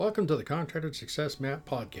Welcome to the Contractor Success Map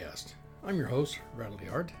podcast. I'm your host, Bradley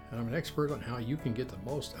Hart, and I'm an expert on how you can get the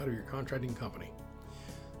most out of your contracting company.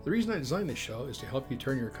 The reason I designed this show is to help you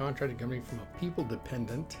turn your contracting company from a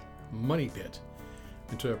people-dependent money pit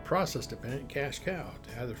into a process-dependent cash cow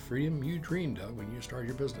to have the freedom you dreamed of when you started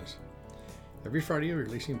your business. Every Friday, we're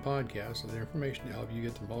releasing podcasts with information to help you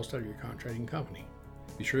get the most out of your contracting company.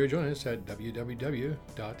 Be sure to join us at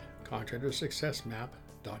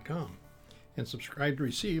www.contractorsuccessmap.com. and subscribe to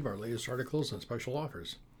receive our latest articles and special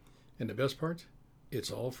offers. And the best part,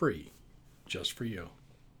 it's all free, just for you.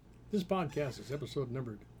 This podcast is episode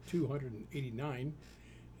number 289.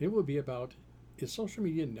 It will be about, is social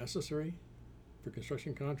media necessary for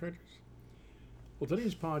construction contractors? Well,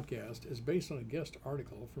 today's podcast is based on a guest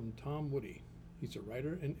article from Tom Woody. He's a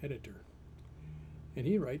writer and editor. And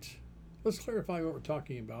he writes, let's clarify what we're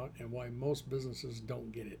talking about and why most businesses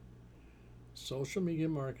don't get it. Social media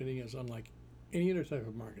marketing is unlike any other type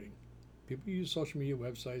of marketing. People use social media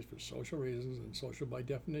websites for social reasons, and social by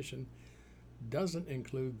definition doesn't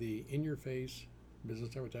include the in-your-face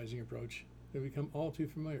business advertising approach that we become all too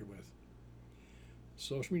familiar with.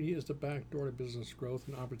 Social media is the back door to business growth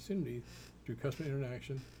and opportunity through customer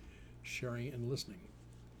interaction, sharing, and listening.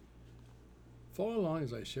 Follow along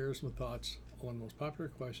as I share some thoughts on one of the most popular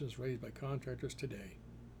questions raised by contractors today.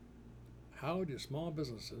 How do small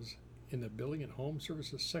businesses in the building and home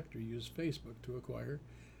services sector use Facebook to acquire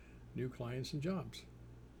new clients and jobs?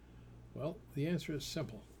 Well, the answer is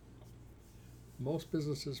simple. Most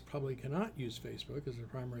businesses probably cannot use Facebook as their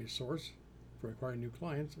primary source for acquiring new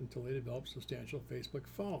clients until they develop substantial Facebook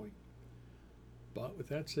following. But with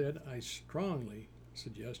that said, I strongly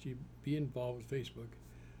suggest you be involved with Facebook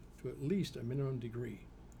to at least a minimum degree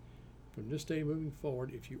from this day moving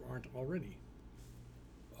forward if you aren't already.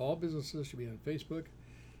 All businesses should be on Facebook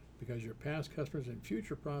because your past customers and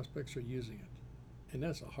future prospects are using it. And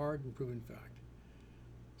that's a hard and proven fact.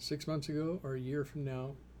 6 months ago or a year from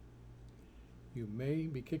now, you may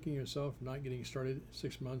be kicking yourself for not getting started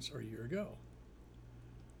 6 months or a year ago.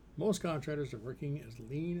 Most contractors are working as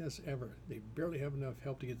lean as ever. They barely have enough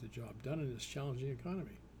help to get the job done in this challenging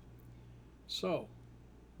economy. So,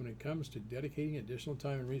 when it comes to dedicating additional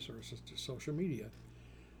time and resources to social media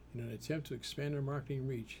in an attempt to expand their marketing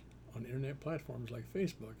reach on internet platforms like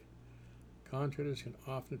Facebook, contractors can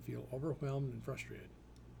often feel overwhelmed and frustrated.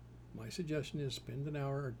 My suggestion is spend an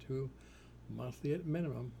hour or two monthly at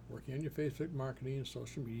minimum working on your Facebook marketing and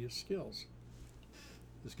social media skills.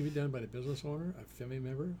 This can be done by the business owner, a family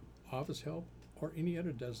member, office help, or any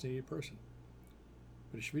other designated person.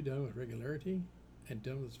 But it should be done with regularity and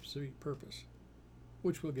done with a specific purpose,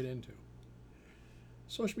 which we'll get into.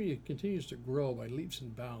 Social media continues to grow by leaps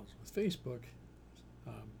and bounds. With Facebook,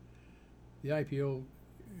 the IPO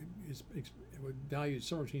is valued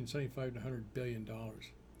somewhere between $75 to $100 billion.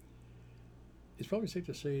 It's probably safe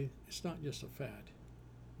to say it's not just a fad.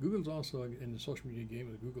 Google's also in the social media game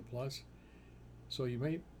with Google Plus, so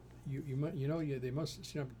they must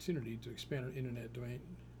see an opportunity to expand on internet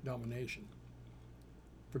domination.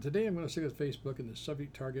 For today, I'm going to stick with Facebook and the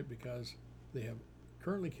subject target because they have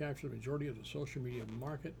currently captured the majority of the social media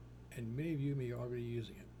market, and many of you may already be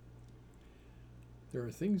using it. There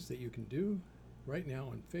are things that you can do right now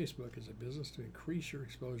on Facebook as a business to increase your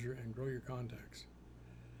exposure and grow your contacts.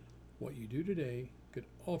 What you do today could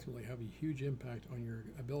ultimately have a huge impact on your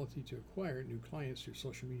ability to acquire new clients through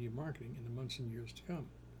social media marketing in the months and years to come.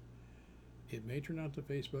 It may turn out that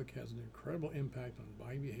Facebook has an incredible impact on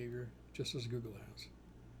buying behavior just as Google has.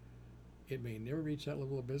 It may never reach that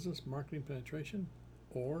level of business marketing penetration,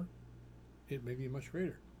 or it may be much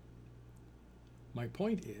greater. My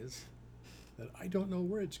point is that I don't know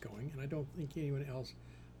where it's going, and I don't think anyone else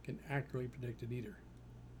can accurately predict it either.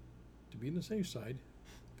 To be on the safe side,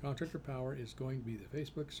 Contractor Power is going to be the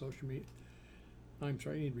Facebook social media. I need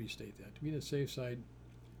to restate that. To be on the safe side,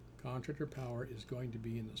 Contractor Power is going to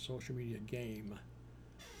be in the social media game,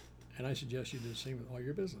 and I suggest you do the same with all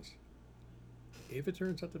your business. If it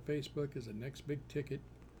turns out that Facebook is the next big ticket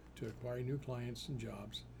to acquire new clients and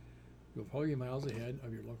jobs, you'll probably be miles ahead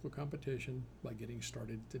of your local competition by getting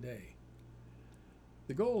started today.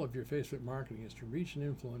 The goal of your Facebook marketing is to reach and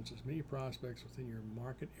influence as many prospects within your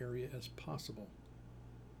market area as possible.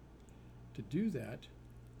 To do that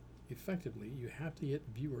effectively, you have to get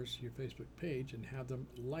viewers to your Facebook page and have them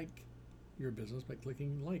like your business by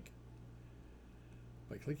clicking like.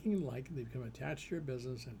 By clicking like, they become attached to your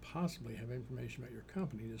business and possibly have information about your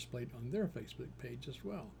company displayed on their Facebook page as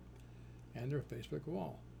well, and their Facebook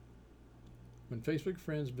wall. When Facebook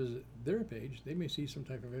friends visit their page, they may see some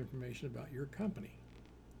type of information about your company.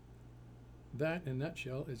 That, in a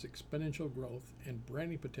nutshell, is exponential growth and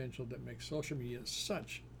branding potential that makes social media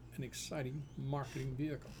such and exciting marketing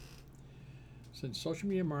vehicle. Since social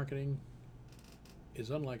media marketing is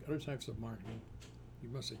unlike other types of marketing, you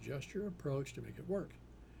must adjust your approach to make it work.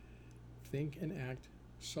 Think and act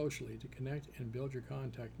socially to connect and build your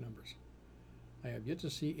contact numbers. I have yet to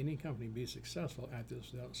see any company be successful at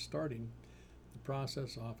this without starting the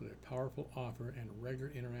process off with a powerful offer and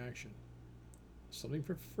regular interaction. Something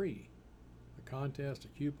for free, a contest, a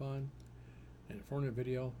coupon, an informative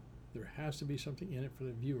video. There has to be something in it for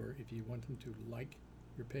the viewer if you want them to like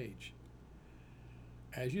your page.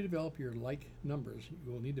 As you develop your like numbers,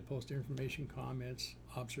 you will need to post information, comments,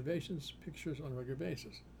 observations, pictures on a regular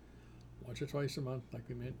basis, once or twice a month, like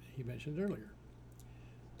he mentioned earlier.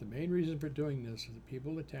 The main reason for doing this is that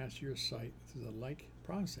people attached to your site through the like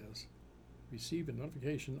process receive a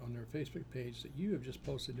notification on their Facebook page that you have just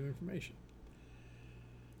posted new information.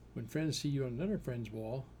 When friends see you on another friend's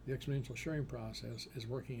wall, the exponential sharing process is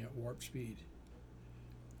working at warp speed.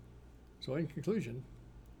 So in conclusion,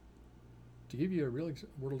 to give you a real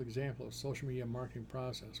world example of social media marketing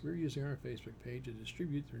process, we're using our Facebook page to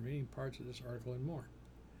distribute the remaining parts of this article and more.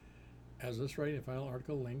 As of this writing, the final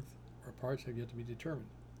article length or parts have yet to be determined.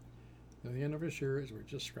 The only thing I know for sure is we're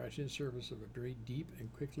just scratching the surface of a very deep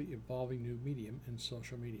and quickly evolving new medium in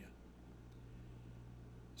social media.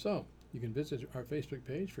 So, you can visit our Facebook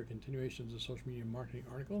page for continuations of the social media marketing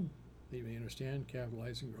article that you may understand,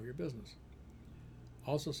 capitalize, and grow your business.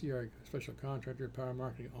 Also see our special contractor power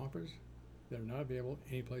marketing offers that are not available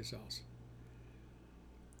anyplace else.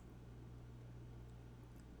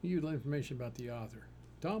 You need information about the author.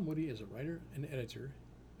 Tom Woody is a writer and editor,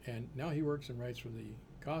 and now he works and writes for the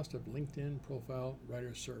cost of LinkedIn profile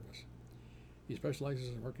writer service. He specializes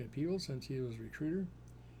in working with people since he was a recruiter.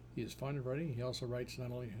 He is fond of writing. He also writes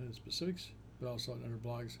not only on specifics, but also on other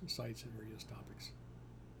blogs and sites and various topics.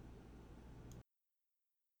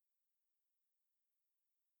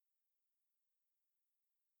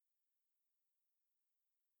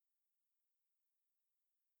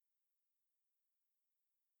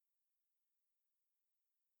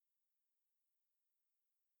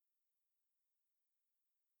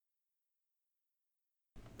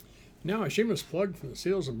 Now, a shameless plug from the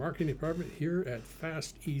sales and marketing department here at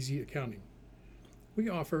Fast Easy Accounting. We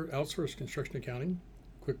offer outsourced construction accounting,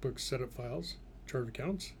 QuickBooks setup files, chart of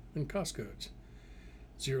accounts, and cost codes.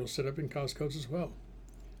 Zero setup and cost codes as well.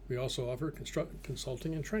 We also offer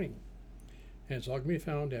consulting and training. And it's all going to be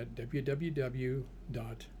found at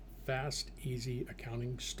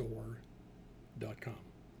www.fasteasyaccountingstore.com.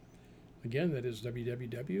 Again, that is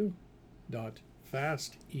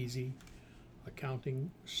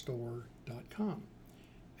www.fasteasyaccountingstore.com.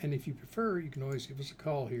 And if you prefer, you can always give us a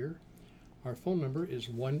call here. Our phone number is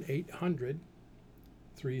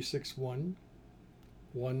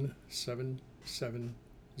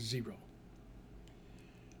 1-800-361-1770.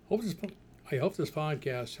 I hope this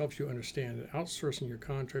podcast helps you understand that outsourcing your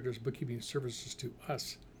contractor's bookkeeping services to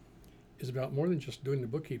us is about more than just doing the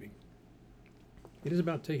bookkeeping. It is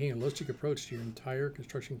about taking a holistic approach to your entire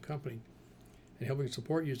construction company and helping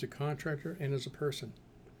support you as a contractor and as a person.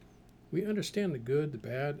 We understand the good, the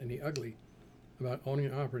bad, and the ugly about owning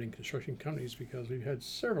and operating construction companies because we've had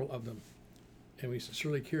several of them, and we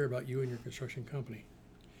sincerely care about you and your construction company.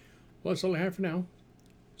 Well, that's all I have for now.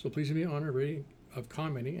 So please do me the honor of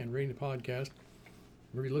commenting and rating the podcast,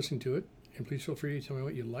 maybe listening to it, and please feel free to tell me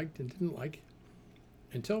what you liked and didn't like,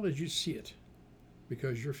 and tell us you see it,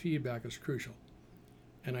 because your feedback is crucial,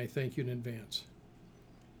 and I thank you in advance.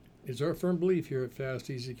 It's our firm belief here at Fast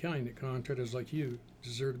Easy Accounting that contractors like you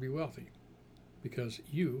deserve to be wealthy, because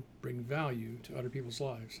you bring value to other people's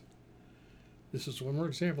lives. This is one more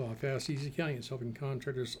example of how Fast Easy Accounting is helping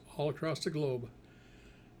contractors all across the globe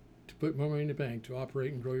to put more money in the bank to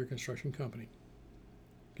operate and grow your construction company.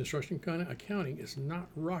 Construction accounting is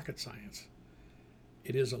not rocket science.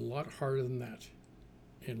 It is a lot harder than that,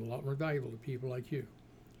 and a lot more valuable to people like you.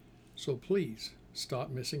 So please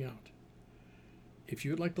stop missing out. If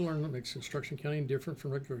you would like to learn what makes construction accounting different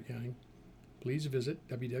from regular accounting, please visit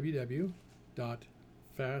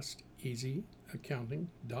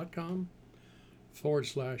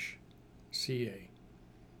www.fasteasyaccounting.com/CA.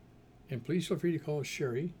 And please feel free to call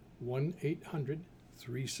Sherry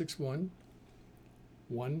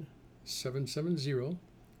 1-800-361-1770,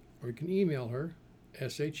 or you can email her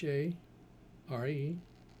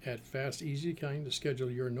share@fasteasyaccounting to schedule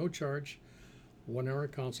your no-charge 1-hour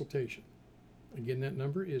consultation. Again, that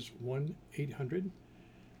number is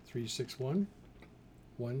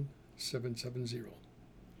 1-800-361-1770.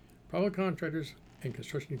 Private contractors and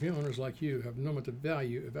construction company owners like you have known about the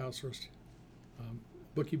value of outsourced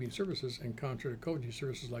bookkeeping services and contractor coaching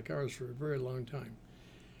services like ours for a very long time.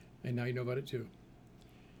 And now you know about it too.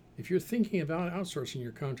 If you're thinking about outsourcing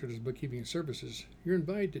your contractor's bookkeeping services, you're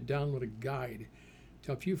invited to download a guide to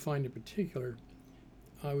help you find a particular,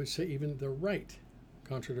 I would say even the right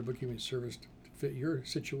contractor bookkeeping service to fit your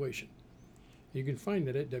situation. You can find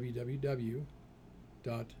it at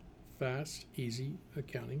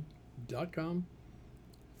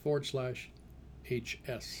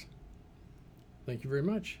www.fasteasyaccounting.com/HS. Thank you very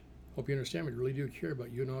much. Hope you understand we really do care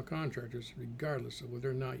about you and all contractors, regardless of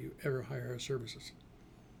whether or not you ever hire our services.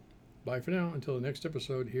 Bye for now until the next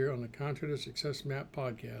episode here on the Contractor Success Map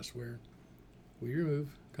podcast, where we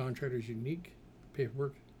remove contractors' unique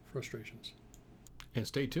paperwork frustrations. And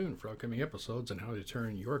stay tuned for upcoming episodes on how to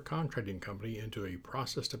turn your contracting company into a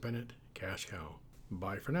process-dependent cash cow.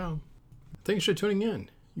 Bye for now. Thanks for tuning in.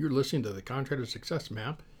 You're listening to the Contractor Success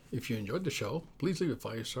Map. If you enjoyed the show, please leave a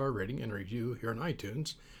 5-star rating and review here on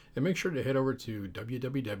iTunes, and make sure to head over to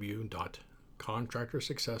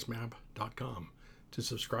www.contractorsuccessmap.com to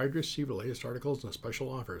subscribe to receive the latest articles and special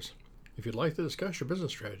offers. If you'd like to discuss your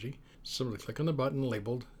business strategy, simply click on the button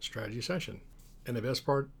labeled Strategy Session. And the best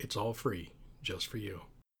part, it's all free, just for you.